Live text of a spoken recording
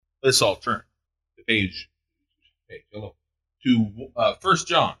Let's all turn to page hello, to 1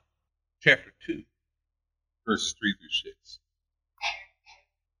 John chapter 2, verses 3 through 6.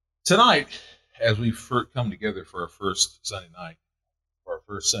 Tonight, as we come together for our first Sunday night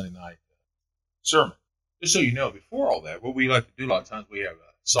sermon, just so you know, before all that, what we like to do a lot of times, we have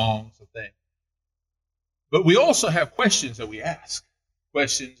songs and things. But we also have questions that we ask,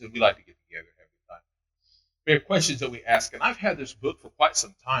 questions that we like to get together and have a good time. We have questions that we ask, and I've had this book for quite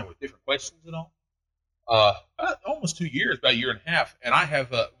some time with different questions and all. Almost 2 years, about a year and a half, and I have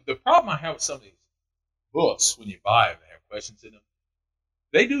the problem I have with some of these books when you buy them, they have questions in them.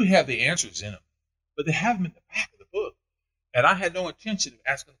 They do have the answers in them, but they have them in the back of the book. And I had no intention of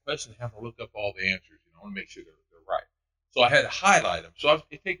asking the question and having to look up all the answers. I want to make sure they're right. So I had to highlight them. So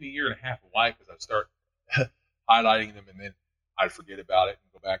it took me a year and a half of life because I'd start highlighting them and then I'd forget about it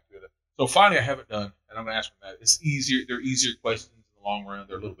and go back to it. So finally I have it done, and I'm going to ask them that. It's easier. They're easier questions in the long run.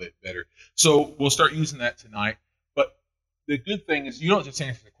 They're a little bit better. So we'll start using that tonight. But the good thing is you don't just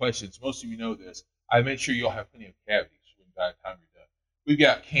answer the questions. Most of you know this. I make sure you'll have plenty of cavities by the time you're done. We've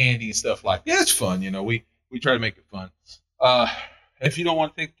got candy and stuff like that. Yeah, it's fun. We try to make it fun. If you don't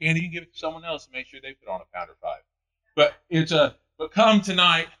want to take the candy, you give it to someone else and make sure they put on a pound or five. But come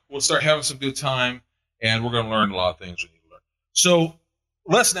tonight, we'll start having some good time, and we're going to learn a lot of things we need to learn. So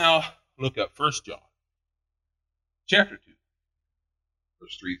let's now look up 1 John, chapter 2,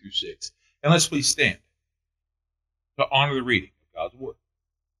 verse 3 through 6. And let's please stand to honor the reading of God's Word.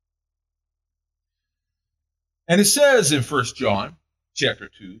 And it says in 1 John, chapter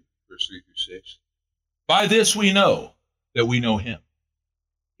 2, verse 3 through 6, by this we know that we know him,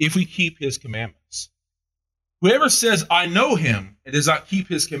 if we keep his commandments. Whoever says, I know him, and does not keep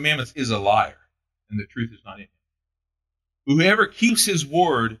his commandments is a liar, and the truth is not in him. Whoever keeps his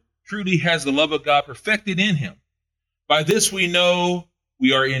word truly has the love of God perfected in him. By this we know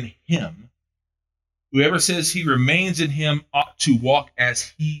we are in him. Whoever says he remains in him ought to walk as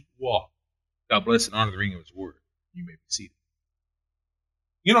he walked. God bless and honor the reading of his word. You may be seated.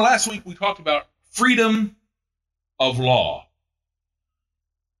 Last week we talked about freedom of law.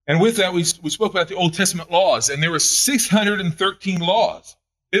 And with that, we spoke about the Old Testament laws, and there were 613 laws,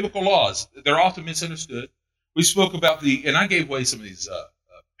 biblical laws. They're often misunderstood. We spoke about and I gave away some of these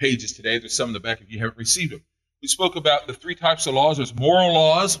pages today. There's some in the back if you haven't received them. We spoke about the three types of laws. There's moral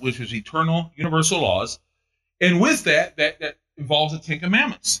laws, which is eternal, universal laws. And with that involves the Ten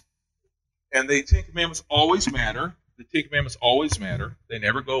Commandments. And the Ten Commandments always matter. The Ten Commandments always matter. They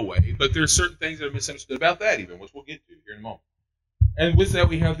never go away. But there's certain things that are misunderstood about that even, which we'll get to here in a moment. And with that,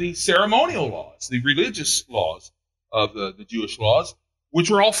 we have the ceremonial laws, the religious laws of the Jewish laws,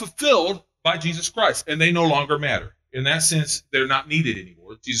 which were all fulfilled by Jesus Christ, and they no longer matter. In that sense, they're not needed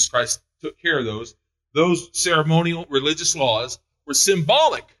anymore. Jesus Christ took care of those. Those ceremonial religious laws were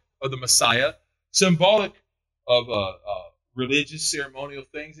symbolic of the Messiah, symbolic of religious ceremonial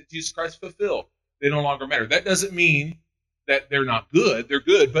things that Jesus Christ fulfilled. They no longer matter. That doesn't mean that they're not good. They're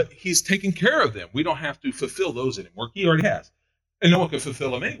good, but he's taking care of them. We don't have to fulfill those anymore. He already has. And no one can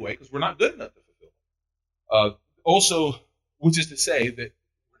fulfill them anyway because we're not good enough to fulfill them. Also, which is to say that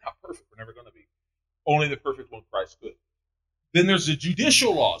we're not perfect. We're never going to be. Only the perfect one, Christ, could. Then there's the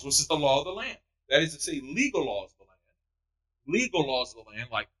judicial laws, which is the law of the land. That is to say, legal laws of the land. Legal laws of the land,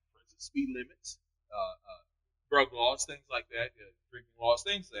 like, for instance, speed limits, drug laws, things like that, drinking laws,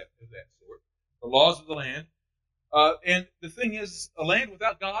 things of that sort. The laws of the land. And the thing is, a land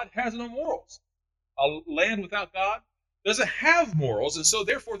without God has no morals. A land without God doesn't have morals, and so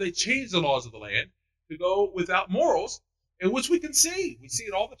therefore they changed the laws of the land to go without morals, in which we can see. We see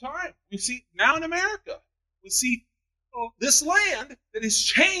it all the time. We see now in America. We see this land that has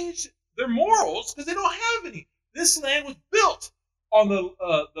changed their morals because they don't have any. This land was built on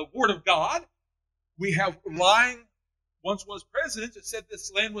the Word of God. We have lying, once was president that said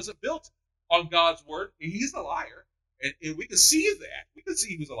this land wasn't built on God's Word. He's a liar, and we can see that. We can see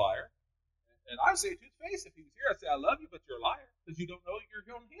he was a liar. And I would say it to his face if he was here. I'd say, I love you, but you're a liar because you don't know your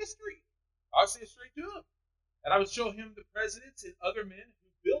own history. I would say it straight to him. And I would show him the presidents and other men who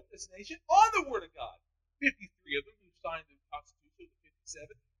built this nation on the Word of God. 53 of them who signed the Constitution of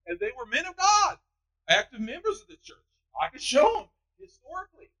 57. And they were men of God, active members of the church. I could show him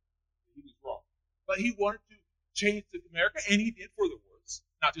historically that he was wrong. But he wanted to change America, and he did for the worse.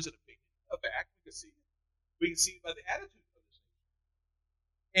 Not just an opinion, a fact. We can see it. We can see it by the attitude of this nation.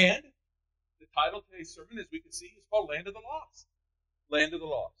 And the title of today's sermon, as we can see, is called Land of the Lost. Land of the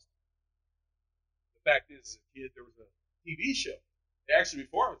Lost. The fact is, as a kid, there was a TV show. Actually,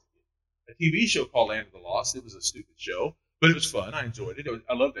 before I was a kid, a TV show called Land of the Lost. It was a stupid show, but it was fun. I enjoyed it.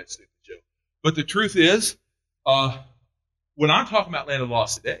 I loved that stupid show. But the truth is, when When I'm talking about Land of the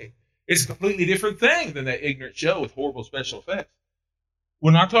Lost today, it's a completely different thing than that ignorant show with horrible special effects.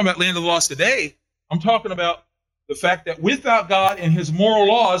 When I'm talking about Land of the Lost today, I'm talking about the fact that without God and his moral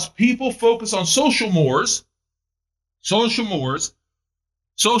laws, people focus on social mores. Social mores.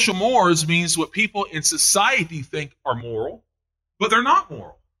 Social mores means what people in society think are moral, but they're not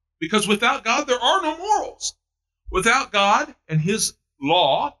moral. Because without God, there are no morals. Without God and his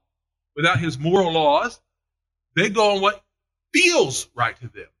law, without his moral laws, they go on what feels right to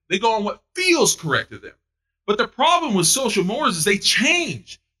them. They go on what feels correct to them. But the problem with social mores is they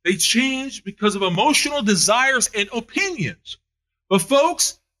change. They change because of emotional desires and opinions. But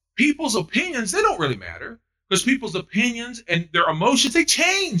folks, people's opinions, they don't really matter, because people's opinions and their emotions, they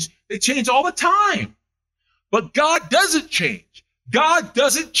change. They change all the time. But God doesn't change. God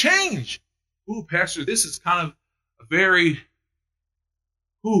doesn't change. Ooh, Pastor, this is kind of a very,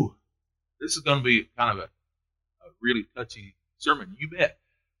 this is going to be kind of a really touchy sermon, you bet.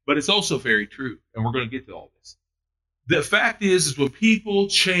 But it's also very true, and we're going to get to all this. The fact is when people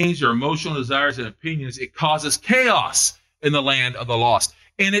change their emotional desires and opinions, it causes chaos in the land of the lost.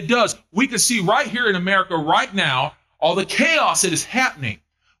 And it does. We can see right here in America right now all the chaos that is happening.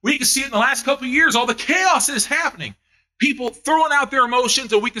 We can see it in the last couple of years, all the chaos that is happening. People throwing out their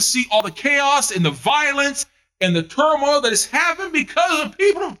emotions, and we can see all the chaos and the violence and the turmoil that is happening because the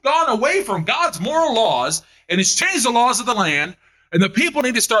people have gone away from God's moral laws, and it's changed the laws of the land, and the people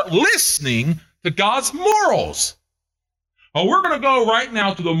need to start listening to God's morals. Well, we're going to go right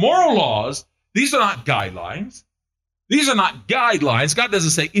now to the moral laws. These are not guidelines. These are not guidelines. God doesn't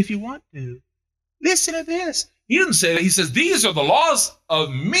say, if you want to, listen to this. He didn't say that. He says, these are the laws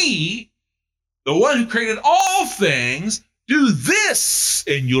of me, the one who created all things. Do this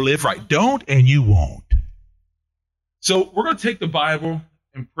and you'll live right. Don't and you won't. So we're going to take the Bible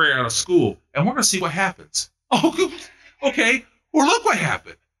and prayer out of school, and we're going to see what happens. Oh, okay. Well, look what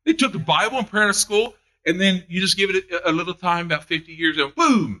happened. They took the Bible and prayer out of school, and then you just give it a little time, about 50 years, and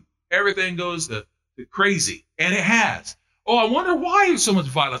boom, everything goes to crazy. And it has. Oh, I wonder why there's so much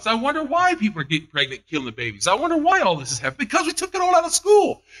violence. I wonder why people are getting pregnant, killing the babies. I wonder why all this is happening. Because we took it all out of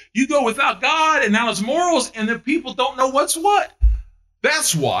school. You go without God and now it's morals, and the people don't know what's what.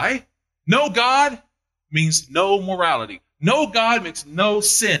 That's why no God means no morality. No God makes no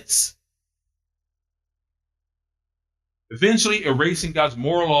sense. Eventually, erasing God's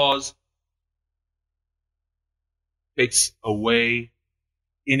moral laws takes away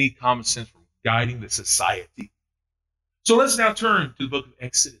any common sense from guiding the society. So let's now turn to the book of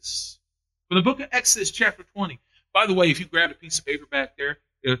Exodus. For the book of Exodus, chapter 20. By the way, if you grab a piece of paper back there,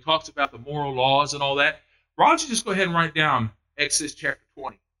 it talks about the moral laws and all that. Why don't you just go ahead and write down Exodus chapter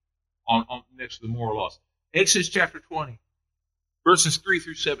 20 on next to the moral laws. Exodus chapter 20, verses 3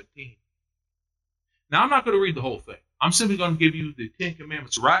 through 17. Now, I'm not going to read the whole thing. I'm simply going to give you the 10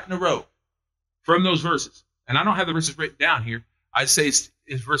 Commandments right in a row from those verses. And I don't have the verses written down here. I say it's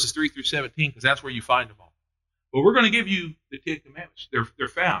verses 3 through 17 because that's where you find them all. But we're going to give you the 10 Commandments. They're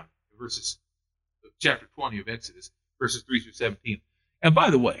found in verses, chapter 20 of Exodus, verses 3 through 17. And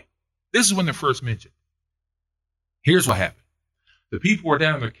by the way, this is when they're first mentioned. Here's what happened. The people were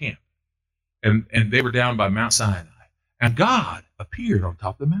down in their camp, and they were down by Mount Sinai. And God appeared on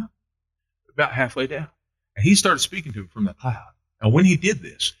top of the mountain, about halfway down. And he started speaking to them from the cloud. And when he did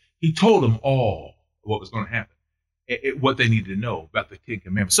this, he told them all what was going to happen, what they needed to know about the 10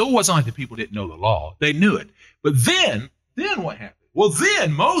 Commandments. So it wasn't like the people didn't know the law. They knew it. But then what happened? Well,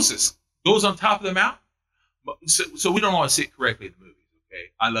 then Moses goes on top of the mountain. So we don't always see it correctly in the movies,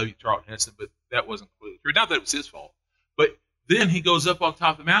 okay? I love you, Charlton Heston, but that wasn't completely true. Not that it was his fault. But then he goes up on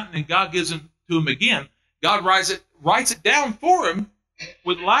top of the mountain, and God gives them to him again. God writes it down for him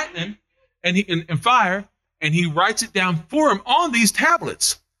with lightning and fire, and he writes it down for him on these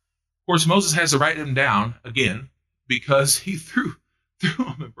tablets. Of course, Moses has to write them down again because he threw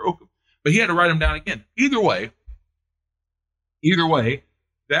them and broke them. But he had to write them down again. Either way,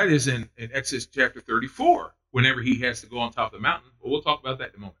 that is in Exodus chapter 34, whenever he has to go on top of the mountain. Well, we'll talk about that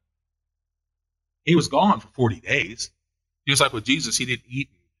in a moment. He was gone for 40 days. Just like with Jesus, he didn't eat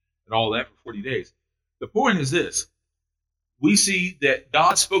and all that for 40 days. The point is this. We see that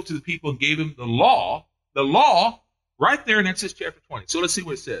God spoke to the people and gave them the law right there in Exodus chapter 20. So let's see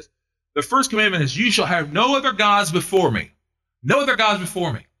what it says. The first commandment is, you shall have no other gods before me. No other gods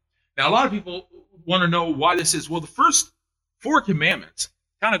before me. Now, a lot of people want to know why this is. Well, the first 4 commandments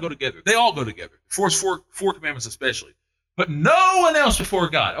kind of go together. They all go together. The first four commandments especially. But no one else before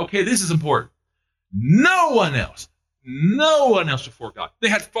God. Okay, this is important. No one else before God. They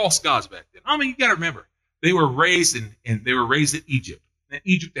had false gods back then. I mean, you got to remember, they were raised in Egypt. In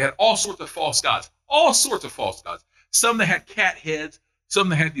Egypt, they had all sorts of false gods. All sorts of false gods. some that had cat heads, some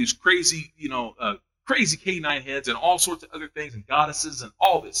that had these crazy, crazy canine heads and all sorts of other things and goddesses and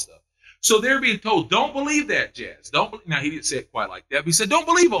all this stuff. So they're being told, don't believe that, Jazz. Now, he didn't say it quite like that, but he said, don't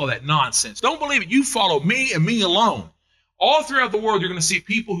believe all that nonsense. Don't believe it. You follow me and me alone. All throughout the world, you're going to see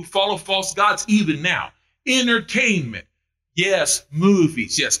people who follow false gods even now. Entertainment. Yes,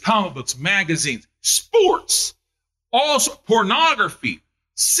 movies. Yes, comic books, magazines, sports. Also, pornography.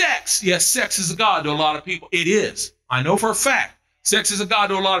 Sex. Yes, sex is a god to a lot of people. It is. I know for a fact. Sex is a god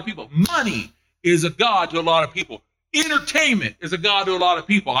to a lot of people. Money is a god to a lot of people. Entertainment is a god to a lot of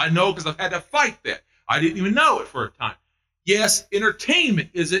people. I know because I've had to fight that. I didn't even know it for a time. Yes, entertainment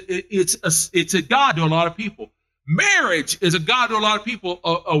is it's a god to a lot of people. Marriage is a god to a lot of people.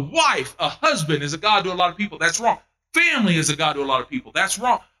 A wife, a husband is a god to a lot of people. That's wrong. Family is a god to a lot of people. That's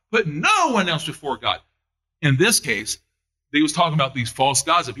wrong. Put no one else before God. In this case, they was talking about these false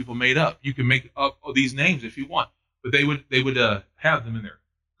gods that people made up. You can make up these names if you want, but they would have them in there.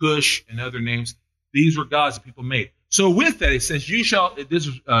 Cush and other names. These were gods that people made. So with that, it says, this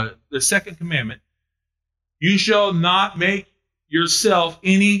is the second commandment, you shall not make yourself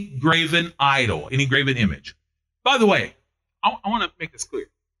any graven idol, any graven image. By the way, I want to make this clear.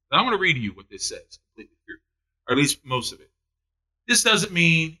 I want to read to you what this says, completely clear, or at least most of it. This doesn't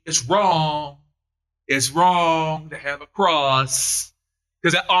mean it's wrong. It's wrong to have a cross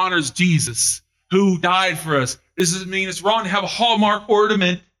because that honors Jesus who died for us. This doesn't mean it's wrong to have a Hallmark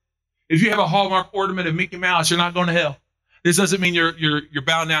ornament. If you have a Hallmark ornament of Mickey Mouse, you're not going to hell. This doesn't mean you're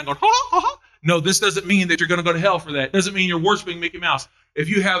bowing down going, ha, ha, ha. No, this doesn't mean that you're going to go to hell for that. It doesn't mean you're worshiping Mickey Mouse. If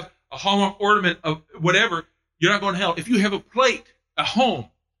you have a Hallmark ornament of whatever, you're not going to hell. If you have a plate,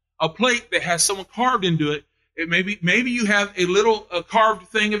 a plate that has someone carved into it, maybe you have a little carved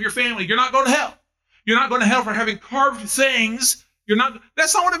thing of your family, you're not going to hell. You're not going to hell for having carved things.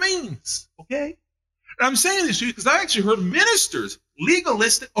 That's not what it means, okay? And I'm saying this to you because I actually heard ministers,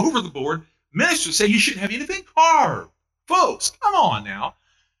 legalistic, over the board, ministers say you shouldn't have anything carved. Folks, come on now.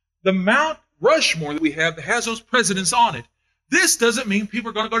 The Mount Rushmore that we have that has those presidents on it, this doesn't mean people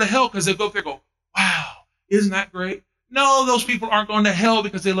are going to go to hell because they go up there and go, wow, isn't that great? No, those people aren't going to hell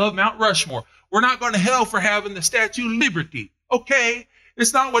because they love Mount Rushmore. We're not going to hell for having the Statue of Liberty, okay?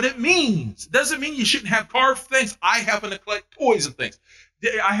 It's not what it means. It doesn't mean you shouldn't have carved things. I happen to collect toys and things.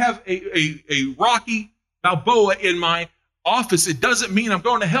 I have a Rocky Balboa in my office. It doesn't mean I'm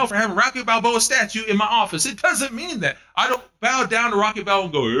going to hell for having a Rocky Balboa statue in my office. It doesn't mean that. I don't bow down to Rocky Balboa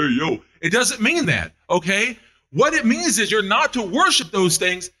and go, hey, yo. It doesn't mean that, okay? What it means is you're not to worship those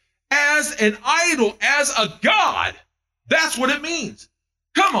things as an idol, as a god. That's what it means.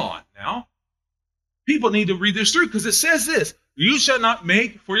 Come on now. People need to read this through because it says this. You shall not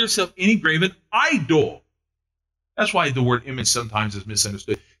make for yourself any graven idol. That's why the word image sometimes is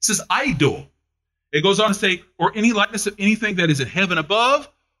misunderstood. It says idol. It goes on to say, or any likeness of anything that is in heaven above,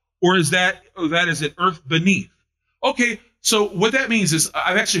 or that is in earth beneath. Okay, so what that means is,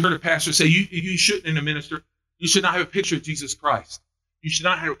 I've actually heard a pastor say, you shouldn't, in a minister, you should not have a picture of Jesus Christ. You should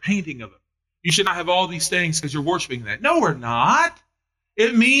not have a painting of him. You should not have all these things because you're worshiping that. No, we're not.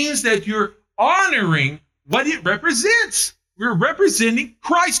 It means that you're honoring what it represents. We're representing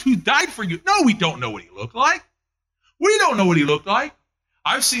Christ who died for you. No, we don't know what he looked like. We don't know what he looked like.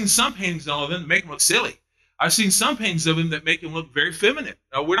 I've seen some paintings of him that make him look silly. I've seen some paintings of him that make him look very feminine.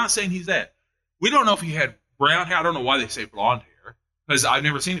 Now, we're not saying he's that. We don't know if he had brown hair. I don't know why they say blonde hair, because I've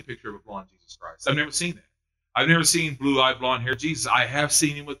never seen a picture of a blonde Jesus Christ. I've never seen that. I've never seen blue-eyed, blonde hair Jesus. I have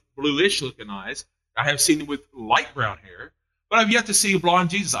seen him with bluish looking eyes. I have seen him with light brown hair, but I've yet to see a blonde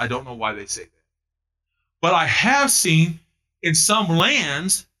Jesus. I don't know why they say that. But I have seen in some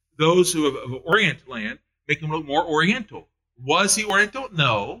lands, those who have of Orient land, make him look more Oriental. Was he Oriental?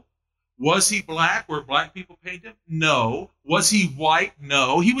 No. Was he black where black people paint him? No. Was he white?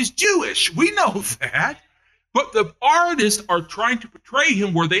 No. He was Jewish. We know that. But the artists are trying to portray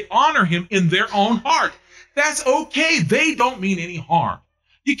him where they honor him in their own heart. That's okay. They don't mean any harm.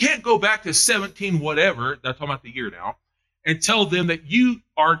 You can't go back to 17 whatever, I'm talking about the year now, and tell them that you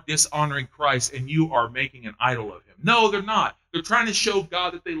are dishonoring Christ and you are making an idol of him. No, they're not. They're trying to show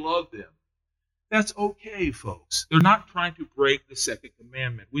God that they love them. That's okay, folks. They're not trying to break the second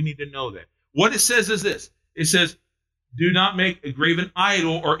commandment. We need to know that. What it says is this. It says, do not make a graven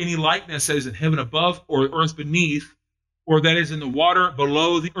idol or any likeness that is in heaven above or earth beneath or that is in the water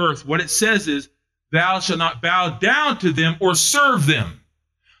below the earth. What it says is, thou shalt not bow down to them or serve them.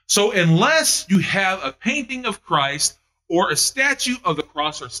 So unless you have a painting of Christ or a statue of the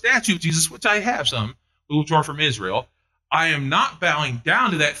cross or a statue of Jesus, which I have some, which are from Israel, I am not bowing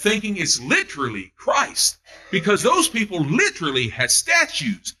down to that thinking it's literally Christ, because those people literally had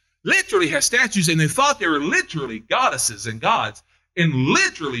statues. literally had statues, and they thought they were literally goddesses and gods, and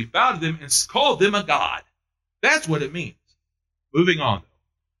literally bowed to them and called them a god. That's what it means. Moving on, though.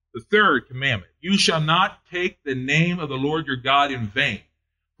 The third commandment, you shall not take the name of the Lord your God in vain,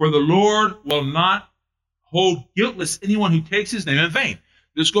 for the Lord will not hold guiltless anyone who takes his name in vain.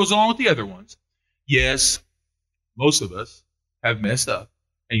 This goes along with the other ones. Yes, most of us have messed up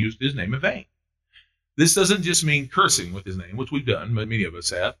and used his name in vain. This doesn't just mean cursing with his name, which we've done, but many of us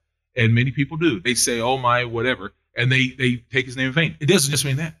have, and many people do. They say, oh my, whatever, and they take his name in vain. It doesn't just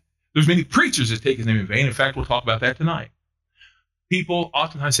mean that. There's many preachers that take his name in vain. In fact, we'll talk about that tonight. People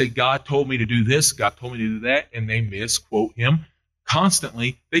oftentimes say, God told me to do this, God told me to do that, and they misquote him.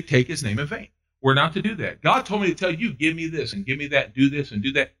 Constantly, they take his name in vain. We're not to do that. God told me to tell you, give me this and give me that, do this and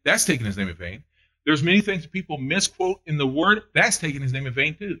do that. That's taking his name in vain. There's many things that people misquote in the word. That's taking his name in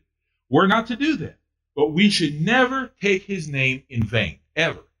vain too. We're not to do that. But we should never take his name in vain,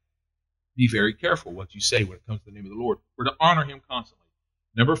 ever. Be very careful what you say when it comes to the name of the Lord. We're to honor him constantly.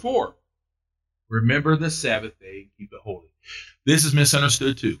 Number 4, remember the Sabbath day and keep it holy. This is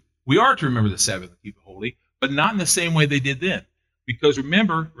misunderstood too. We are to remember the Sabbath and keep it holy, but not in the same way they did then. Because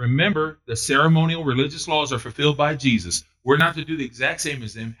remember, the ceremonial religious laws are fulfilled by Jesus. We're not to do the exact same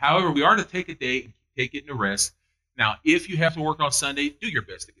as them. However, we are to take a day and take it in a rest. Now, if you have to work on Sunday, do your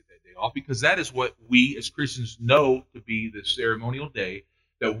best to get that day off, because that is what we as Christians know to be the ceremonial day,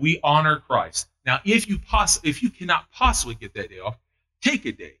 that we honor Christ. Now, if you cannot possibly get that day off, take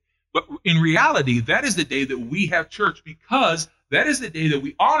a day. But in reality, that is the day that we have church, because that is the day that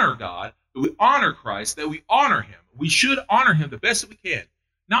we honor God, that we honor Christ, that we honor him. We should honor him the best that we can,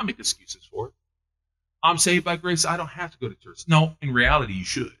 not make excuses for it. I'm saved by grace. I don't have to go to church. No, in reality, you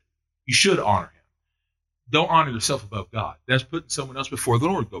should. You should honor him. Don't honor yourself above God. That's putting someone else before the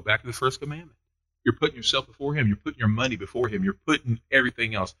Lord. Go back to the first commandment. You're putting yourself before him. You're putting your money before him. You're putting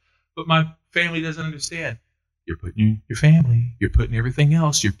everything else. But my family doesn't understand. You're putting your family. You're putting everything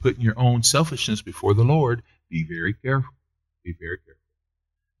else. You're putting your own selfishness before the Lord. Be very careful. Be very careful.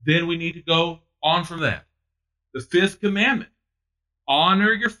 Then we need to go on from that. The 5th commandment,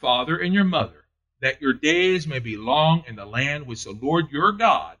 honor your father and your mother, that your days may be long in the land which the Lord your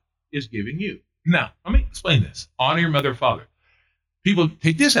God is giving you. Now, let me explain this. Honor your mother and father. People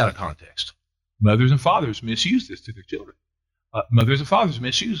take this out of context. Mothers and fathers misuse this to their children. Mothers and fathers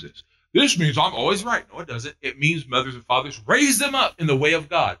misuse this. This means I'm always right. No, it doesn't. It means mothers and fathers raise them up in the way of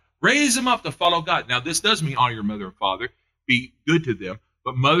God. Raise them up to follow God. Now, this does mean honor your mother and father. Be good to them.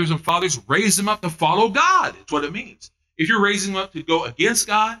 But mothers and fathers raise them up to follow God. That's what it means. If you're raising them up to go against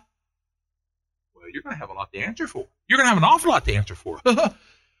God, well, you're going to have a lot to answer for. You're going to have an awful lot to answer for.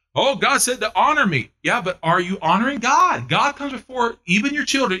 Oh, God said to honor me. Yeah, but are you honoring God? God comes before even your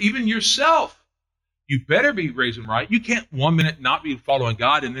children, even yourself. You better be raising right. You can't 1 minute not be following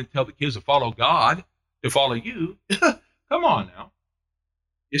God and then tell the kids to follow God, to follow you. Come on now.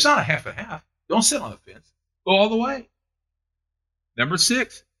 It's not a half and half. Don't sit on the fence. Go all the way. Number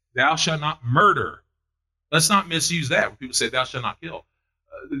 6, thou shalt not murder. Let's not misuse that when people say thou shalt not kill.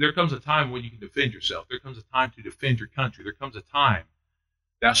 There comes a time when you can defend yourself. There comes a time to defend your country. There comes a time.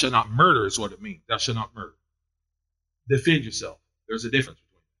 Thou shalt not murder is what it means. Thou shalt not murder. Defend yourself. There's a difference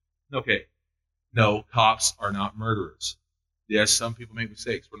between them. Okay. No, cops are not murderers. Yes, some people make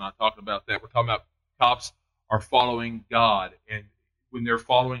mistakes. We're not talking about that. We're talking about cops are following God, and when they're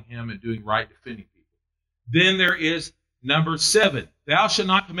following him and doing right, defending people. Then there is number 7, thou shalt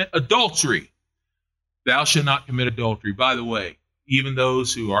not commit adultery. Thou shalt not commit adultery. By the way, even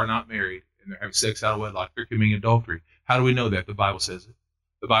those who are not married and they're having sex out of wedlock, they're committing adultery. How do we know that? The Bible says it.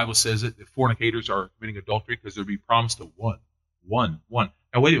 The Bible says it. The fornicators are committing adultery because they'll be promised to one.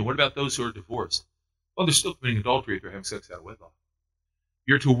 Now, wait a minute. What about those who are divorced? Well, they're still committing adultery if they're having sex out of wedlock.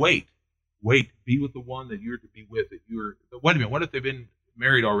 You're to wait. Be with the one that you're to be with. Wait a minute. What if they've been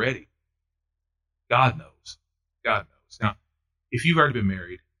married already? God knows. God knows. Now, if you've already been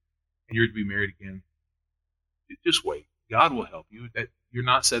married and you're to be married again, just wait. God will help you. That you're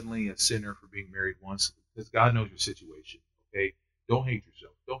not suddenly a sinner for being married once, because God knows your situation. Okay? Don't hate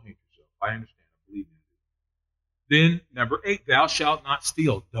yourself. Don't hate yourself. I understand. I believe in you. Then, number 8, thou shalt not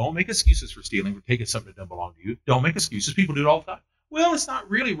steal. Don't make excuses for stealing, for taking something that doesn't belong to you. Don't make excuses. People do it all the time. Well, it's not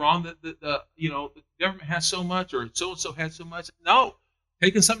really wrong that the government has so much, or so-and-so had so much. No.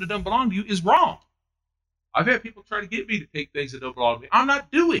 Taking something that doesn't belong to you is wrong. I've had people try to get me to take things that don't belong to me. I'm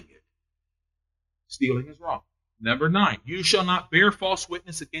not doing it. Stealing is wrong. Number 9, you shall not bear false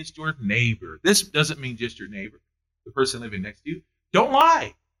witness against your neighbor. This doesn't mean just your neighbor, the person living next to you. Don't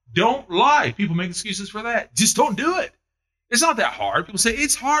lie. Don't lie. People make excuses for that. Just don't do it. It's not that hard. People say,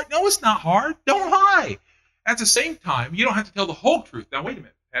 it's hard. No, it's not hard. Don't lie. At the same time, you don't have to tell the whole truth. Now, wait a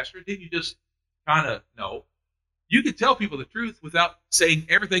minute. Pastor? Didn't you just kind of know? You could tell people the truth without saying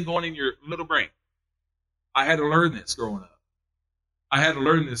everything going in your little brain. I had to learn this growing up. I had to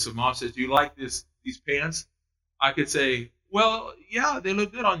learn this. If Mom says, "Do you like these pants?" I could say, "Well, yeah, they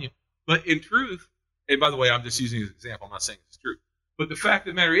look good on you." But in truth, and by the way, I'm just using this example. I'm not saying it's true. But the fact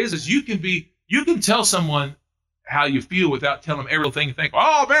of the matter is you can tell someone how you feel without telling them everything you think.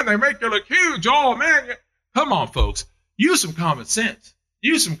 Oh man, they make you look huge. Oh man, come on, folks. Use some common sense.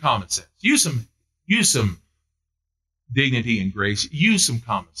 Use some common sense. Use some dignity and grace. Use some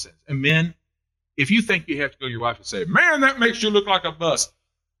common sense. And men, if you think you have to go to your wife and say, "Man, that makes you look like a bus,"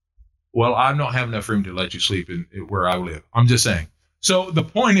 well, I don't have enough room to let you sleep in where I live. I'm just saying. So the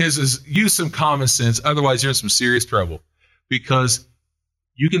point is use some common sense. Otherwise, you're in some serious trouble, because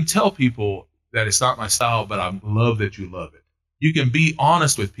you can tell people that it's not my style, but I love that you love it. You can be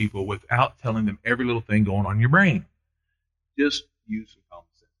honest with people without telling them every little thing going on in your brain. Just use some common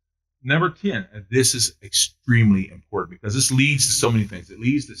sense. Number 10, and this is extremely important because this leads to so many things. It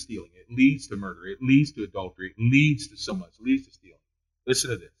leads to stealing. It leads to murder. It leads to adultery. It leads to so much. It leads to stealing.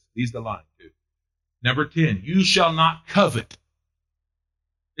 Listen to this. These are the line too. Number 10, you shall not covet.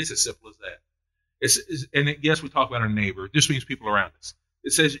 It's as simple as that. And yes, we talk about our neighbor. This means people around us.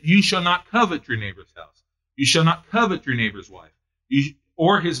 It says, you shall not covet your neighbor's house. You shall not covet your neighbor's wife,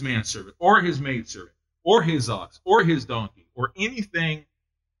 or his manservant, or his maidservant, or his ox, or his donkey, or anything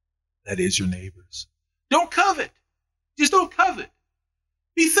that is your neighbor's. Don't covet. Just don't covet.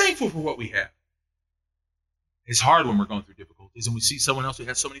 Be thankful for what we have. It's hard when we're going through difficulties and we see someone else who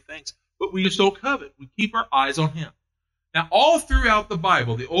has so many things, but we just don't covet. We keep our eyes on him. Now, all throughout the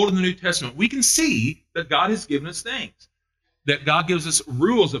Bible, the Old and the New Testament, we can see that God has given us things, that God gives us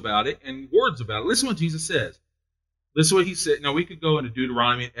rules about it and words about it. Listen to what Jesus says. Listen to what he said. Now, we could go into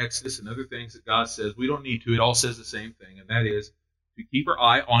Deuteronomy and Exodus and other things that God says. We don't need to. It all says the same thing, and that is to keep our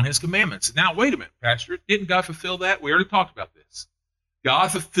eye on his commandments. Now, wait a minute, Pastor. Didn't God fulfill that? We already talked about this. God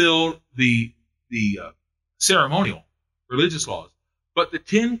fulfilled the ceremonial religious laws, but the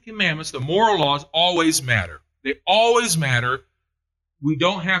 10 commandments, the moral laws, always matter. They always matter. We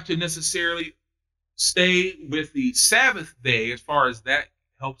don't have to necessarily stay with the Sabbath day as far as that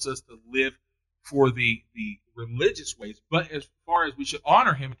helps us to live for the religious ways, but as far as we should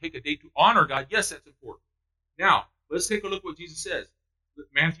honor him and take a day to honor God, yes, that's important. Now, let's take a look at what Jesus says.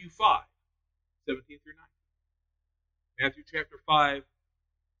 Matthew 5, 17 through 19. Matthew chapter 5,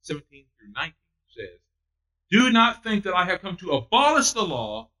 17 through 19 says, do not think that I have come to abolish the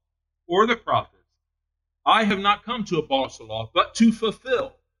law or the prophets. I have not come to abolish the law, but to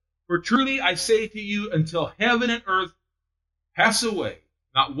fulfill. For truly I say to you, until heaven and earth pass away,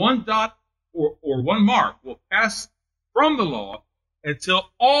 not one dot or one mark will pass from the law until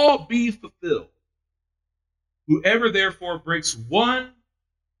all be fulfilled. Whoever therefore breaks one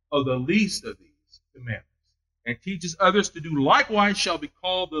of the least of these commandments and teaches others to do likewise shall be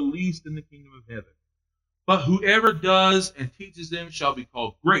called the least in the kingdom of heaven. But whoever does and teaches them shall be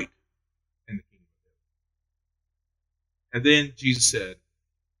called great in the kingdom of heaven. And then Jesus said,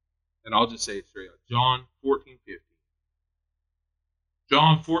 and I'll just say it straight out, John 14:15.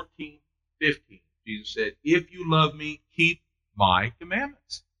 John 14:15, Jesus said, if you love me, keep my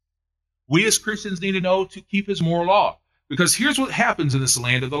commandments. We as Christians need to know to keep his moral law. Because here's what happens in this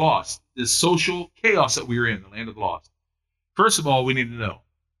land of the lost, this social chaos that we're in, the land of the lost. First of all, we need to know,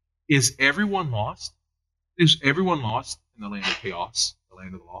 is everyone lost? Is everyone lost in the land of chaos, the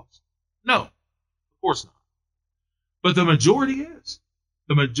land of the lost? No, of course not. But the majority is.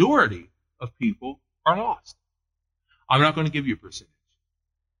 The majority of people are lost. I'm not going to give you a percentage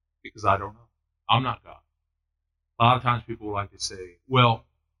because I don't know. I'm not God. A lot of times people like to say, well,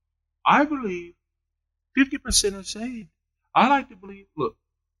 I believe 50% are saved. I like to believe, look,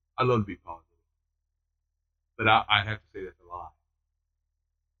 I love to be positive, but I have to say that's a lie.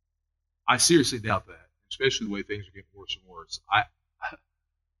 I seriously doubt that, especially the way things are getting worse and worse.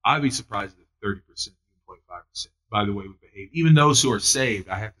 I'd be surprised if 30%, even 25%, by the way we behave. Even those who are saved,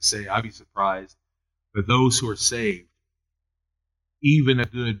 I have to say, I'd be surprised that those who are saved, even a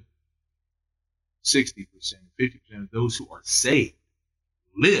good 60%, 50% of those who are saved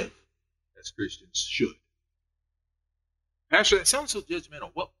live as Christians should. Pastor, that sounds so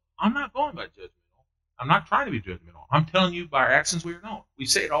judgmental. Well, I'm not going by judgmental. I'm not trying to be judgmental. I'm telling you by our actions we are known. We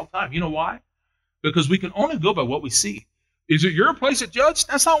say it all the time. You know why? Because we can only go by what we see. Is it your place to judge?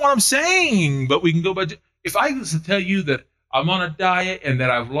 That's not what I'm saying. But we can go by. If I was to tell you that I'm on a diet and that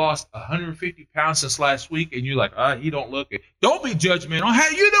I've lost 150 pounds since last week, and you're like, you don't look it. Don't be judgmental. How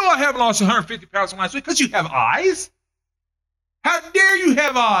you know I haven't lost 150 pounds from last week? Because you have eyes. How dare you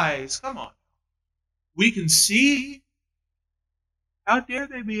have eyes? Come on. We can see. How dare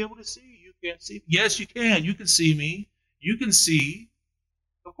they be able to see you? You can't see me. Yes, you can. You can see me. You can see.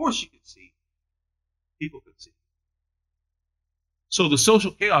 Of course you can see. People can see. So the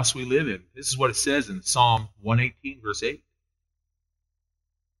social chaos we live in, this is what it says in Psalm 118, verse 8.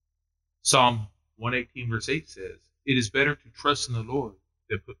 Psalm 118, verse 8 says, it is better to trust in the Lord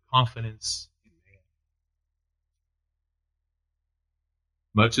than put confidence in man.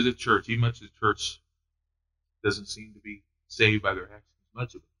 Much of the church doesn't seem to be saved by their actions.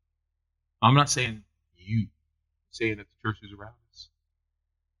 Much of it. I'm not saying you. I'm saying that the churches around us.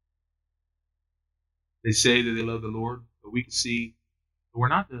 They say that they love the Lord, but we can see that we're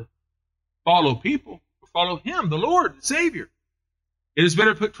not to follow people, but follow Him, the Lord, the Savior. It is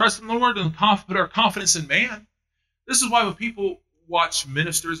better to put trust in the Lord than put our confidence in man. This is why when people watch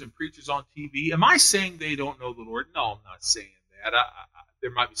ministers and preachers on TV, am I saying they don't know the Lord? No, I'm not saying that.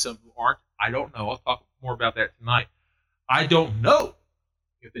 There might be some who aren't. I don't know. I'll talk more about that tonight. I don't know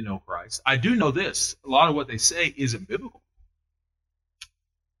if they know Christ. I do know this. A lot of what they say isn't biblical.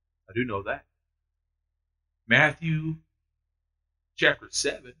 I do know that. Matthew chapter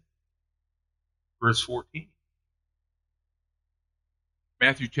 7, verse 14.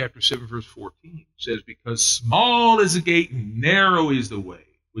 Matthew chapter 7, verse 14 says, because small is the gate and narrow is the way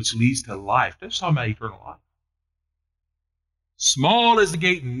which leads to life. That's talking about eternal life. Small is the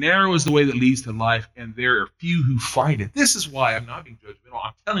gate and narrow is the way that leads to life, and there are few who find it. This is why I'm not being judgmental.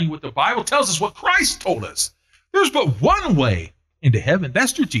 I'm telling you what the Bible tells us, what Christ told us. There's but one way into heaven.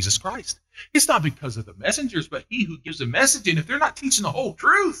 That's through Jesus Christ. It's not because of the messengers, but He who gives the message. And if they're not teaching the whole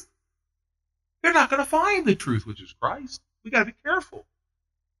truth, they're not going to find the truth, which is Christ. We got to be careful.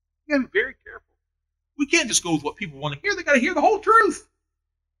 We got to be very careful. We can't just go with what people want to hear. They got to hear the whole truth.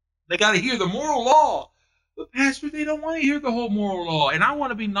 They got to hear the moral law. But Pastor, they don't want to hear the whole moral law. And I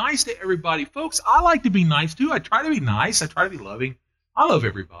want to be nice to everybody. Folks, I like to be nice too. I try to be nice. I try to be loving. I love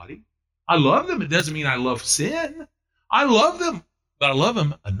everybody. I love them. It doesn't mean I love sin. I love them, but I love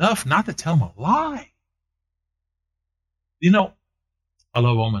them enough not to tell them a lie. You know, I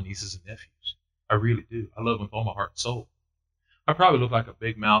love all my nieces and nephews. I really do. I love them with all my heart and soul. I probably look like a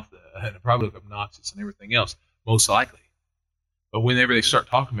big mouth and I probably look obnoxious and everything else, most likely. But whenever they start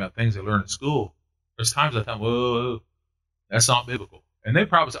talking about things they learn in school, there's times I tell them, whoa, that's not biblical. And they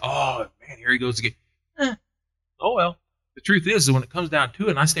probably say, oh, man, here he goes again. Oh, well, the truth is that when it comes down to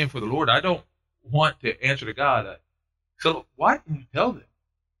it, and I stand for the Lord, I don't want to answer to God, Philip, why didn't you tell them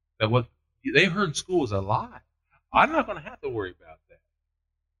that what they heard in school is a lie? I'm not going to have to worry about that.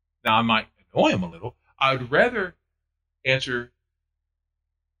 Now, I might annoy him a little. I would rather answer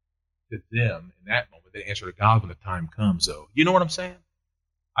to them in that moment than answer to God when the time comes, though. You know what I'm saying?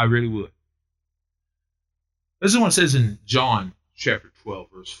 I really would. This is what it says in John chapter 12,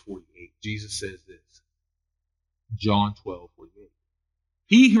 verse 48. Jesus says this. John 12, 48.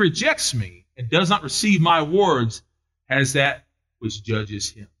 He who rejects me and does not receive my words has that which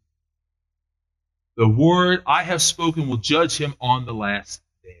judges him. The word I have spoken will judge him on the last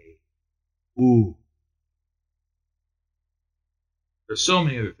day. Ooh. There's so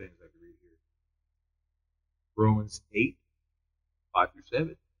many other things I could read here. Romans 8, 5 through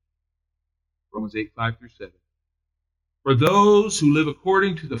 7. Romans 8, 5 through 7. For those who live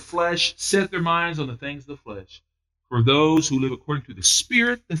according to the flesh set their minds on the things of the flesh. For those who live according to the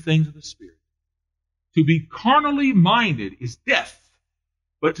Spirit, the things of the Spirit. To be carnally minded is death,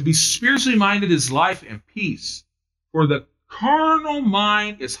 but to be spiritually minded is life and peace. For the carnal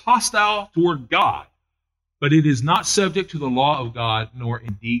mind is hostile toward God, but it is not subject to the law of God, nor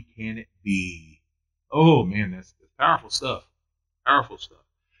indeed can it be. Oh, man, that's powerful stuff. Powerful stuff.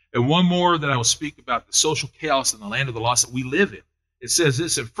 And one more that I will speak about the social chaos in the land of the lost that we live in. It says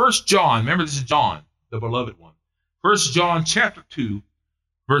this in 1 John. Remember, this is John, the beloved one. 1 John chapter 2,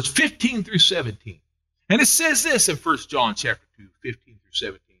 verse 15 through 17. And it says this in 1 John chapter 2, 15 through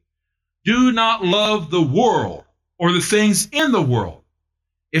 17. Do not love the world or the things in the world.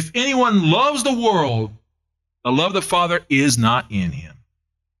 If anyone loves the world, the love of the Father is not in him.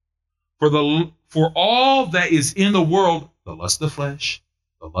 For all that is in the world, the lust of the flesh,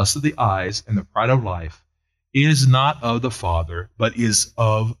 the lust of the eyes, and the pride of life, is not of the Father, but is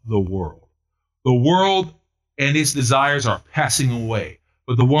of the world. The world and its desires are passing away,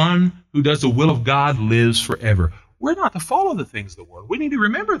 but the one who does the will of God lives forever. We're not to follow the things of the world. We need to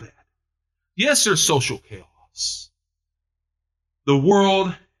remember that. Yes, there's social chaos. The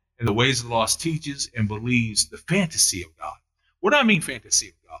world and the ways of the lost teaches and believes the fantasy of God. What do I mean fantasy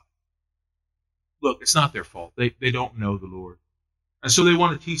of God? Look, it's not their fault. They don't know the Lord. And so they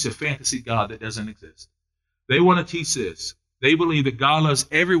want to teach a fantasy God that doesn't exist. They want to teach this. They believe that God loves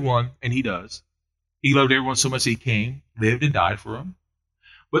everyone, and He does. He loved everyone so much that he came, lived, and died for them.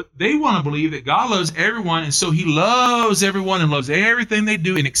 But they want to believe that God loves everyone, and so he loves everyone and loves everything they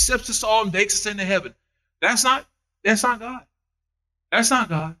do and accepts us all and takes us into heaven. That's not God. That's not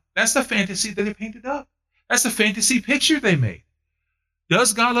God. That's the fantasy that they painted up. That's the fantasy picture they made.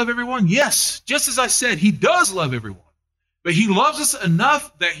 Does God love everyone? Yes. Just as I said, he does love everyone. But he loves us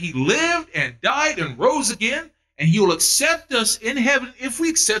enough that he lived and died and rose again, and he will accept us in heaven if we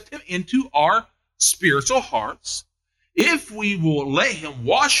accept him into our spiritual hearts, if we will let him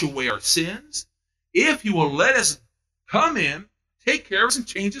wash away our sins, if he will let us come in, take care of us, and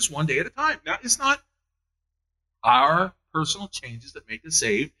change us one day at a time. Now, it's not our personal changes that make us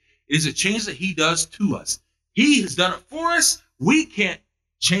saved. It is a change that he does to us. He has done it for us. We can't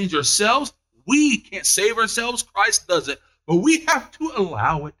change ourselves. We can't save ourselves. Christ does it. But we have to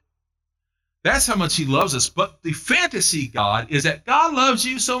allow it. That's how much he loves us. But the fantasy God is that God loves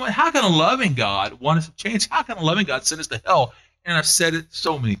you so much. How can a loving God want us to change? How can a loving God send us to hell? And I've said it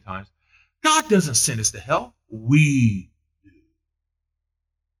so many times. God doesn't send us to hell. We do.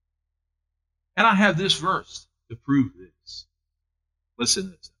 And I have this verse to prove this. Listen to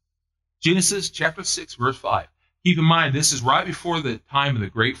this. Genesis chapter 6, verse 5. Keep in mind, this is right before the time of the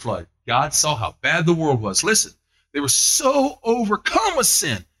great flood. God saw how bad the world was. Listen, they were so overcome with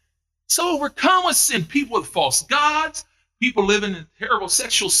sin. So overcome with sin. People with false gods, people living in terrible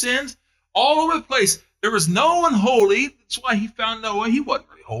sexual sins, all over the place. There was no one holy. That's why he found Noah. He wasn't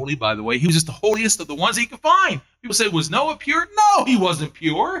really holy, by the way. He was just the holiest of the ones he could find. People say, was Noah pure? No, he wasn't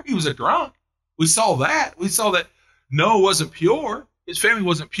pure. He was a drunk. We saw that. We saw that Noah wasn't pure. His family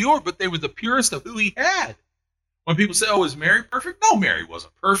wasn't pure, but they were the purest of who he had. When people say, oh, is Mary perfect? No, Mary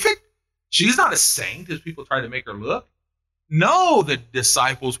wasn't perfect. She's not a saint as people try to make her look. No, the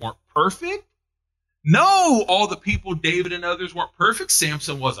disciples weren't perfect. No, all the people, David and others, weren't perfect.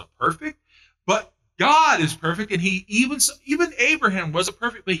 Samson wasn't perfect. But God is perfect, and he even Abraham wasn't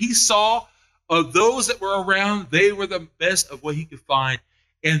perfect, but he saw of those that were around, they were the best of what he could find,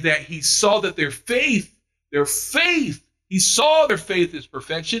 and that he saw that their faith, he saw their faith as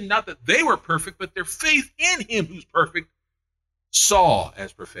perfection, not that they were perfect, but their faith in him who's perfect saw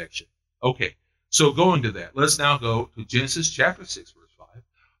as perfection. Okay, so going to that, let's now go to Genesis chapter 6, verse 5.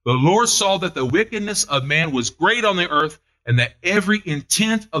 The Lord saw that the wickedness of man was great on the earth, and that every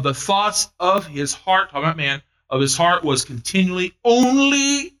intent of the thoughts of his heart, talking about man, of his heart was continually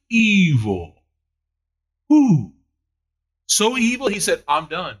only evil. Who? So evil, he said, I'm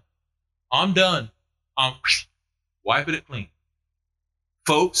done. I'm wiping it clean.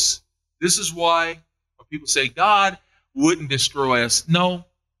 Folks, this is why when people say God wouldn't destroy us. No.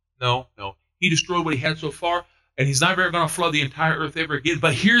 He destroyed what he had so far, and he's never going to flood the entire earth ever again.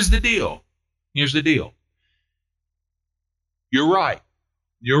 But here's the deal. You're right.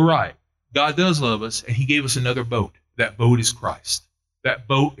 God does love us, and he gave us another boat. That boat is Christ.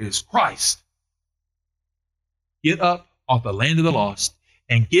 Get up off the land of the lost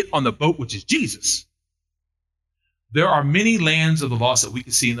and get on the boat, which is Jesus. There are many lands of the lost that we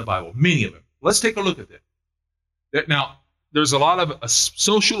can see in the Bible, many of them. Let's take a look at that. Now, there's a lot of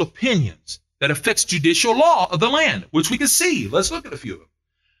social opinions that affects judicial law of the land, which we can see. Let's look at a few of them.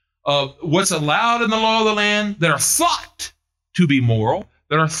 What's allowed in the law of the land that are thought to be moral,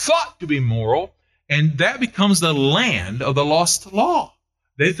 and that becomes the land of the lost law.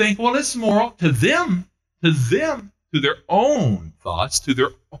 They think, well, it's moral to them, to their own thoughts, to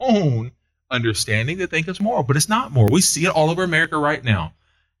their own understanding. They think it's moral, but it's not moral. We see it all over America right now,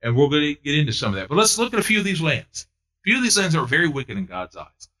 and we're going to get into some of that. But let's look at a few of these lands. A few of these lands are very wicked in God's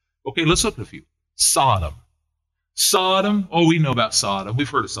eyes. Okay, let's look at a few. Sodom. Oh, we know about Sodom. We've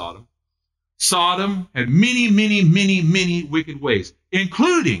heard of Sodom. Sodom had many wicked ways,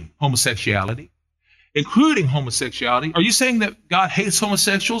 including homosexuality. Are you saying that God hates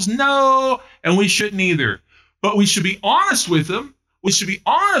homosexuals? No, and we shouldn't either. But we should be honest with them.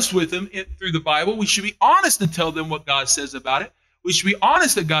 Through the Bible. We should be honest and tell them what God says about it. We should be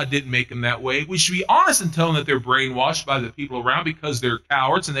honest that God didn't make them that way. We should be honest and tell them that they're brainwashed by the people around because they're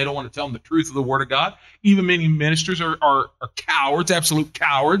cowards and they don't want to tell them the truth of the Word of God. Even many ministers are cowards, absolute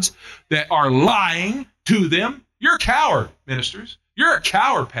cowards, that are lying to them. You're a coward, ministers. You're a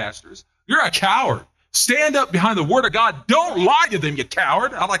coward, pastors. You're a coward. Stand up behind the Word of God. Don't lie to them, you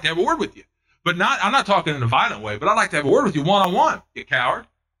coward. I'd like to have a word with you. I'm not talking in a violent way, but I'd like to have a word with you one-on-one, you coward.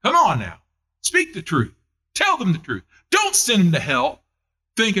 Come on now. Speak the truth. Tell them the truth. Don't send them to hell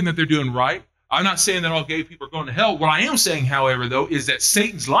thinking that they're doing right. I'm not saying that all gay people are going to hell. What I am saying, however, though, is that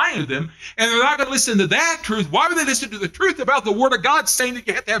Satan's lying to them, and they're not going to listen to that truth. Why would they listen to the truth about the Word of God saying that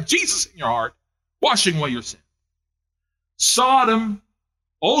you have to have Jesus in your heart, washing away your sin? Sodom,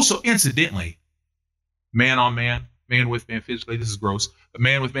 also, incidentally, man on man, man with man physically. This is gross. But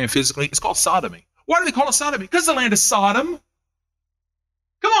man with man physically. It's called sodomy. Why do they call it sodomy? Because the land is Sodom.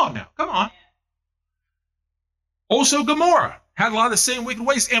 Come on now. Come on. Also, Gomorrah had a lot of the same wicked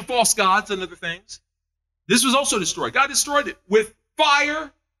ways and false gods and other things. This was also destroyed. God destroyed it with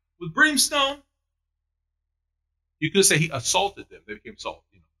fire, with brimstone. You could say he assaulted them. They became salt.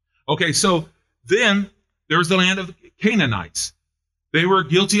 Okay, so then there was the land of the Canaanites. They were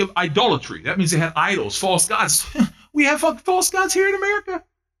guilty of idolatry. That means they had idols, false gods. We have false gods here in America.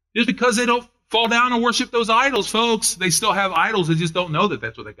 Just because they don't fall down and worship those idols, folks, they still have idols. They just don't know that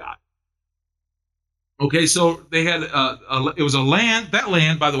that's what they got. Okay, so they had, it was a land, that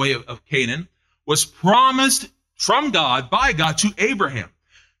land, by the way, of Canaan, was promised from God, by God, to Abraham.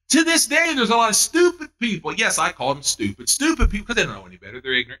 To this day, there's a lot of stupid people. Yes, I call them stupid. Stupid people, because they don't know any better.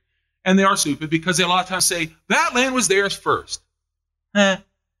 They're ignorant. And they are stupid because they a lot of times say, that land was theirs first.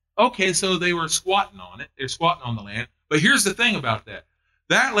 Okay, so they were squatting on it. They're squatting on the land. But here's the thing about that.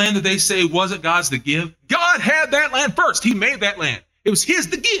 That land that they say wasn't God's to give, God had that land first. He made that land. It was his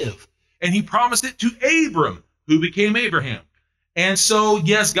to give. And he promised it to Abram, who became Abraham. And so,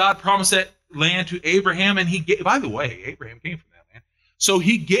 yes, God promised that land to Abraham. And he gave, by the way, Abraham came from that land. So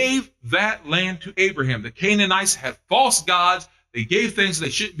he gave that land to Abraham. The Canaanites had false gods. They gave things they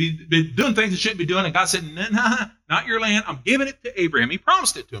shouldn't be doing, things they shouldn't be doing. And God said, nah, not your land. I'm giving it to Abraham. He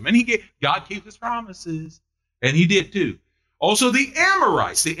promised it to him. And God keeps his promises. And he did too. Also, the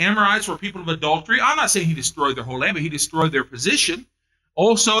Amorites. The Amorites were people of adultery. I'm not saying he destroyed their whole land, but he destroyed their position.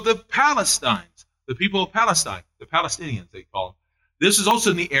 Also, the Palestinians, the people of Palestine, the Palestinians, they call them. This is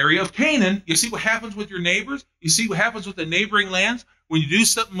also in the area of Canaan. You see what happens with your neighbors? You see what happens with the neighboring lands? When you do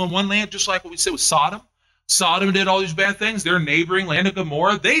something on one land, just like what we said with Sodom. Sodom did all these bad things. Their neighboring land of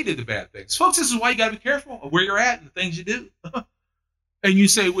Gomorrah, they did the bad things. Folks, this is why you got to be careful of where you're at and the things you do. And you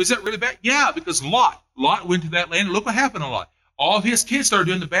say, was that really bad? Yeah, because Lot went to that land. And look what happened to Lot. All of his kids started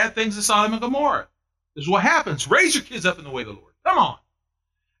doing the bad things in Sodom and Gomorrah. This is what happens. Raise your kids up in the way of the Lord. Come on.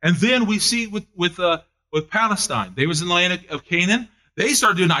 And then we see with Palestine. They was in the land of Canaan. They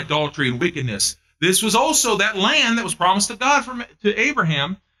started doing idolatry and wickedness. This was also that land that was promised to God to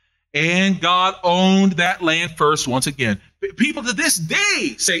Abraham. And God owned that land first once again. People to this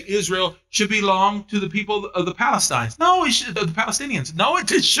day say Israel should belong to the people of the Palestinians. No, it should, the Palestinians. No, it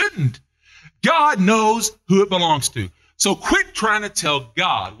shouldn't. God knows who it belongs to. So quit trying to tell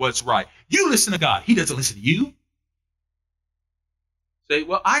God what's right. You listen to God. He doesn't listen to you. Say,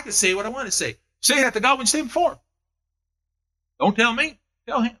 well, I can say what I want to say. Say that to God when you say it before. Don't tell me.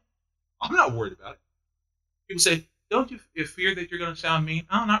 Tell him. I'm not worried about it. People say, don't you fear that you're going to sound mean?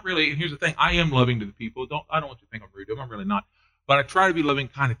 No, not really. And here's the thing. I am loving to the people. I don't want you to think I'm rude to them. I'm really not. But I try to be loving,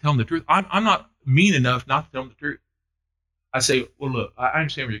 kind of tell them the truth. I'm not mean enough not to tell them the truth. I say, well, look, I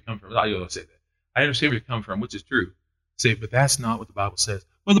understand where you come from. I always say that. I understand where you come from, which is true. Say, but that's not what the Bible says.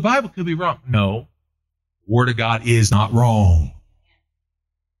 Well, the Bible could be wrong. No. The Word of God is not wrong.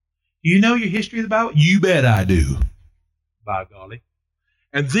 Do you know your history of the Bible? You bet I do. By golly.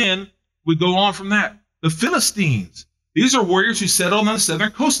 And then we go on from that. The Philistines. These are warriors who settled on the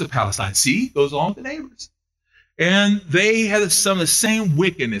southern coast of Palestine. See, goes on with the neighbors. And they had some of the same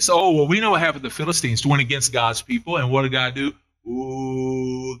wickedness. Oh, well, we know what happened to the Philistines. Went against God's people. And what did God do?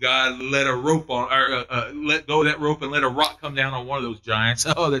 Ooh, God let a rope on, or let go of that rope and let a rock come down on one of those giants.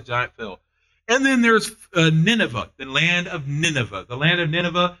 Oh, that giant fell. And then there's Nineveh, the land of Nineveh. The land of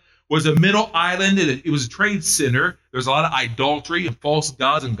Nineveh was a middle island. It was a trade center. There's a lot of idolatry and false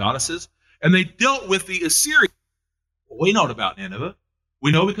gods and goddesses. And they dealt with the Assyrians. Well, we know about Nineveh.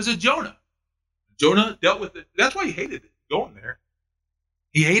 We know because of Jonah. Jonah dealt with it. That's why he hated it, going there.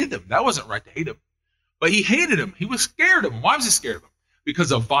 He hated them. That wasn't right to hate him. But he hated him. He was scared of him. Why was he scared of him?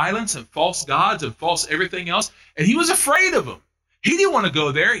 Because of violence and false gods and false everything else. And he was afraid of them. He didn't want to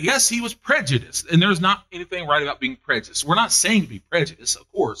go there. Yes, he was prejudiced. And there's not anything right about being prejudiced. We're not saying to be prejudiced,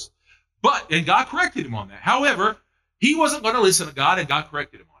 of course. And God corrected him on that. However, he wasn't going to listen to God, and God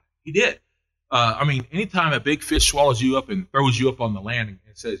corrected him on it. He did. Anytime a big fish swallows you up and throws you up on the land and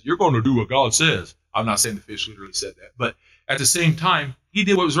says, you're going to do what God says. I'm not saying the fish literally said that. But at the same time, he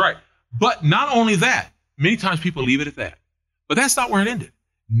did what was right. But not only that, many times people leave it at that. But that's not where it ended.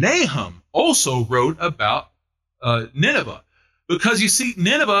 Nahum also wrote about Nineveh. Because you see,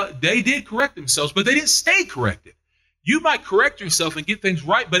 Nineveh, they did correct themselves, but they didn't stay corrected. You might correct yourself and get things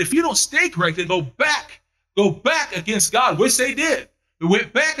right, but if you don't stay corrected, go back against God, which they did. They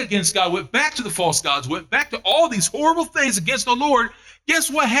went back against God, went back to the false gods, went back to all these horrible things against the Lord. Guess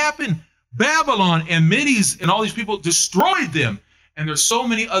what happened? Babylon and Medes and all these people destroyed them. And there's so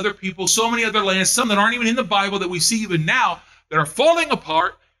many other people, so many other lands, some that aren't even in the Bible that we see even now that are falling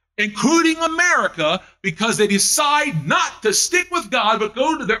apart. including America, because they decide not to stick with God, but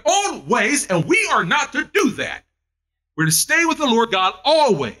go to their own ways, and we are not to do that. We're to stay with the Lord God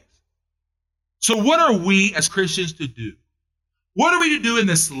always. So what are we as Christians to do? What are we to do in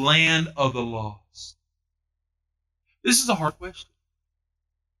this land of the lost? This is a hard question.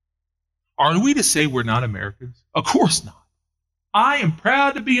 Are we to say we're not Americans? Of course not. I am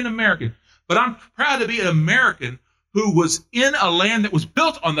proud to be an American, but I'm proud to be an American who was in a land that was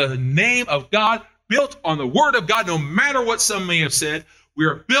built on the name of God, built on the word of God, no matter what some may have said. We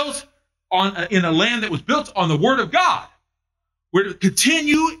are built in a land that was built on the word of God. We're to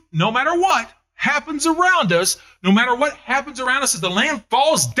continue no matter what happens around us, no matter what happens around us as the land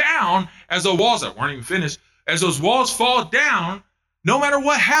falls down, as the walls that weren't even finished, as those walls fall down, no matter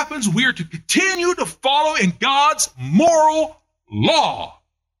what happens, we are to continue to follow in God's moral law.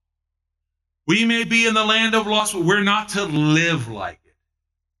 We may be in the land of lost, but we're not to live like it.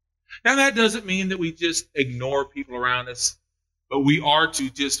 Now, that doesn't mean that we just ignore people around us, but we are to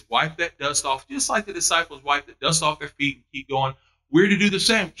just wipe that dust off, just like the disciples wiped the dust off their feet and keep going. We're to do the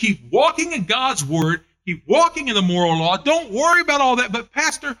same. Keep walking in God's word. Keep walking in the moral law. Don't worry about all that. But,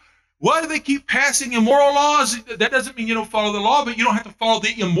 Pastor, why do they keep passing immoral laws? That doesn't mean you don't follow the law, but you don't have to follow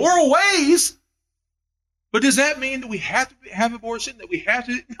the immoral ways. But does that mean that we have to have abortion? That we have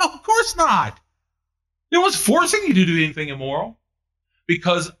to? No, of course not. No one's forcing you to do anything immoral.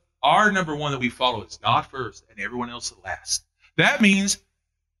 Because our number one that we follow is God first and everyone else last. That means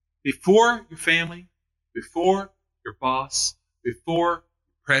before your family, before your boss, before your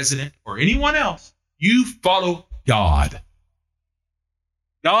president or anyone else, you follow God.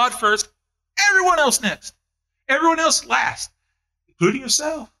 God first, everyone else next. Everyone else last, including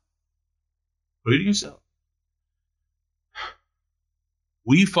yourself. Including yourself.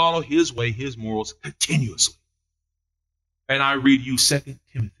 We follow his way, his morals continuously. And I read you 2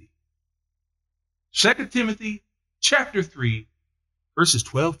 Timothy. 2 Timothy chapter 3, verses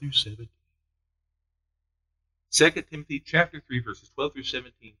 12 through 17. 2 Timothy chapter 3, verses 12 through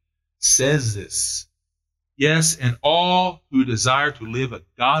 17 says this. Yes, and all who desire to live a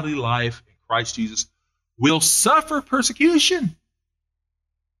godly life in Christ Jesus will suffer persecution.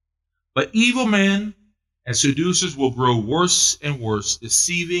 But evil men and seducers will grow worse and worse,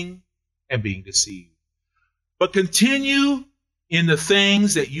 deceiving and being deceived. But continue in the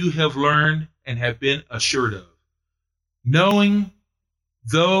things that you have learned and have been assured of, knowing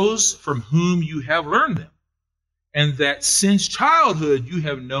those from whom you have learned them, and that since childhood you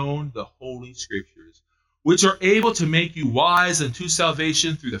have known the Holy Scriptures, which are able to make you wise unto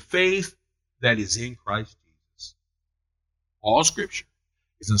salvation through the faith that is in Christ Jesus. All Scripture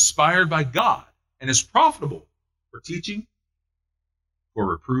is inspired by God and is profitable for teaching, for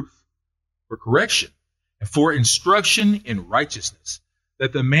reproof, for correction, and for instruction in righteousness,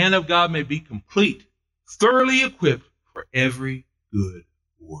 that the man of God may be complete, thoroughly equipped for every good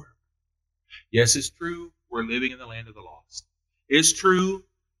work. Yes, it's true, we're living in the land of the lost. It's true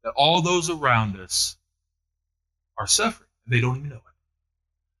that all those around us are suffering. They don't even know it.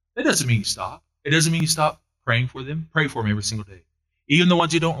 That doesn't mean you stop. It doesn't mean you stop praying for them. Pray for them every single day. Even the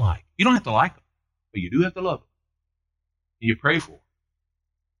ones you don't like. You don't have to like them, but you do have to love them. And you pray for them.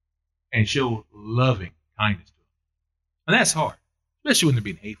 And show loving kindness to them. And that's hard, especially when they're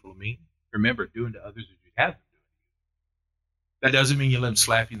being hateful and mean. Remember, doing to others as you have them doing to you. That doesn't mean you let them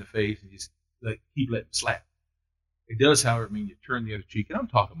slap you in the face and just keep letting them slap. It does, however, mean you turn the other cheek. And I'm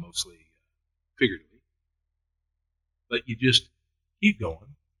talking mostly figuratively. But you just keep going.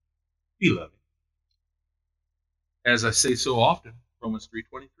 Be loving. As I say so often, Romans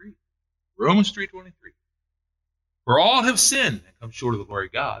 3:23. Romans 3:23. For all have sinned and come short of the glory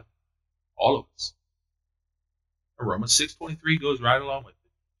of God. All of us. And Romans 6:23 goes right along with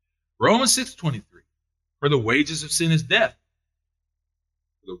it. Romans 6:23. For the wages of sin is death.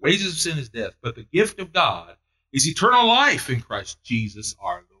 For the wages of sin is death. But the gift of God is eternal life in Christ Jesus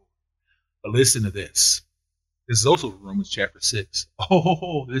our Lord. But listen to this. This is also Romans chapter 6.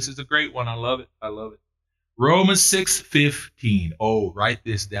 Oh, this is a great one. I love it. I love it. Romans 6:15. Oh, write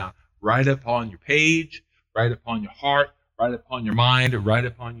this down. Write it upon your page. Write it upon your heart. Write it upon your mind. And write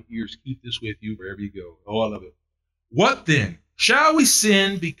it upon your ears. Keep this with you wherever you go. Oh, I love it. What then? Shall we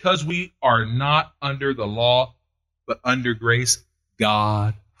sin because we are not under the law, but under grace?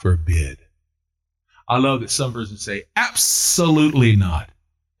 God forbid. I love that some versions say, absolutely not.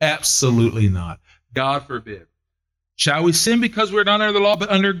 Absolutely not. God forbid. Shall we sin because we're not under the law, but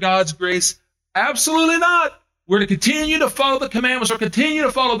under God's grace? Absolutely not. We're to continue to follow the commandments. We're to continue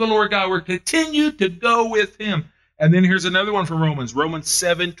to follow the Lord God. We're to continue to go with him. And then here's another one from Romans. Romans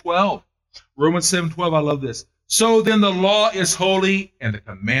 7:12. Romans 7:12, I love this. So then the law is holy, and the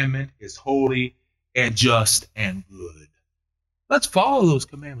commandment is holy and just and good. Let's follow those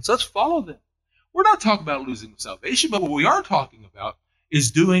commandments. Let's follow them. We're not talking about losing salvation, but what we are talking about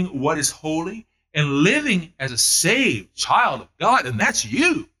is doing what is holy and living as a saved child of God, and that's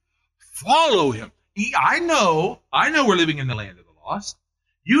you. Follow him. I know we're living in the land of the lost.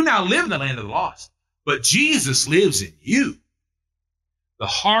 You now live in the land of the lost, but Jesus lives in you. The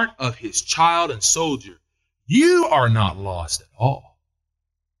heart of his child and soldier. You are not lost at all.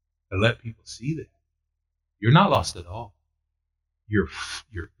 And let people see that. You're not lost at all. You're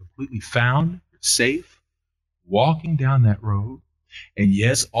completely found. You're safe, walking down that road. And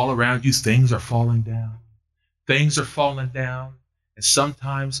yes, all around you, things are falling down. Things are falling down. And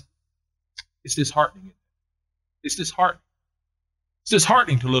sometimes it's disheartening. It's disheartening. It's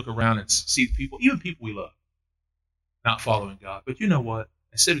disheartening to look around and see people, even people we love, not following God. But you know what?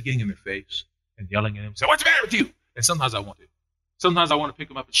 Instead of getting in their face and yelling at them, say, "What's the matter with you?" And sometimes I want to. Sometimes I want to pick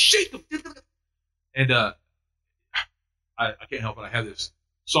them up and shake them. And I can't help it. I have this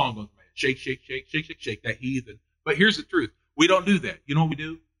song going through my head. Shake, shake, shake, shake, shake, shake, that heathen. But here's the truth. We don't do that. You know what we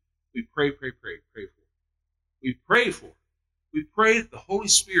do? We pray, pray, pray, pray for it. We pray for it. We pray that the Holy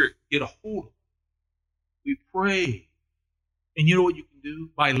Spirit get a hold of it. We pray. And you know what you can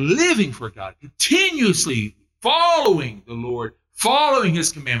do? By living for God, continuously following the Lord, following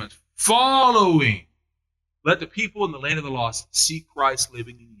his commandments, following. Let the people in the land of the lost see Christ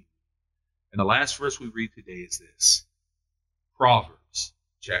living in you. And the last verse we read today is this. Proverbs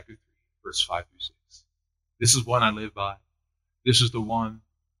chapter 3, verse 5 through 6. This is one I live by. This is the one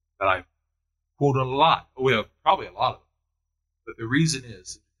that I quote a lot. Well, probably a lot of them. But the reason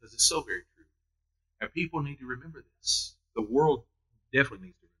is because it's so very true. And people need to remember this. The world definitely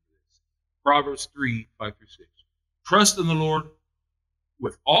needs to remember this. Proverbs 3, 5 through 6. Trust in the Lord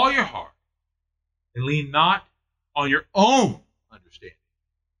with all your heart and lean not on your own understanding.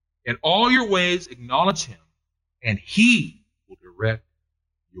 In all your ways acknowledge him, and he will direct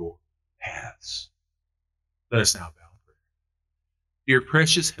your paths. Let us now bow in prayer. Dear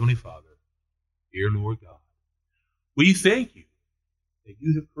precious Heavenly Father, dear Lord God, we thank you that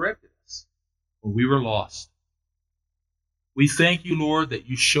you have corrected us when we were lost. We thank you, Lord, that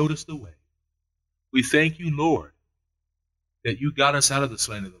you showed us the way. We thank you, Lord, that you got us out of this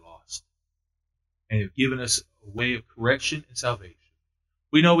land of the lost and have given us a way of correction and salvation.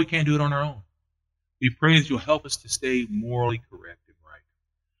 We know we can't do it on our own. We pray that you'll help us to stay morally correct and right.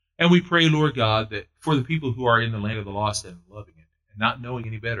 And we pray, Lord God, that for the people who are in the land of the lost and loving it and not knowing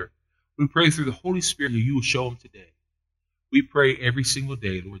any better, we pray through the Holy Spirit that you will show them today. We pray every single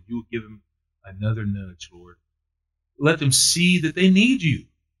day, Lord, you will give them another nudge, Lord. Let them see that they need you,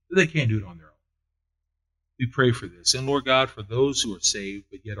 that they can't do it on their own. We pray for this. And Lord God, for those who are saved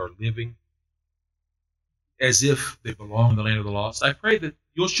but yet are living as if they belong in the land of the lost, I pray that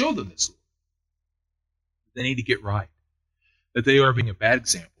you'll show them this, Lord. They need to get right, that they are being a bad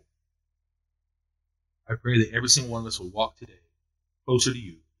example. I pray that every single one of us will walk today closer to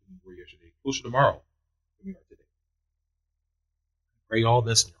you than we were yesterday, closer tomorrow than we are today. I pray all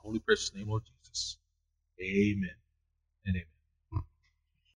this in your holy precious name, Lord Jesus. Amen and amen.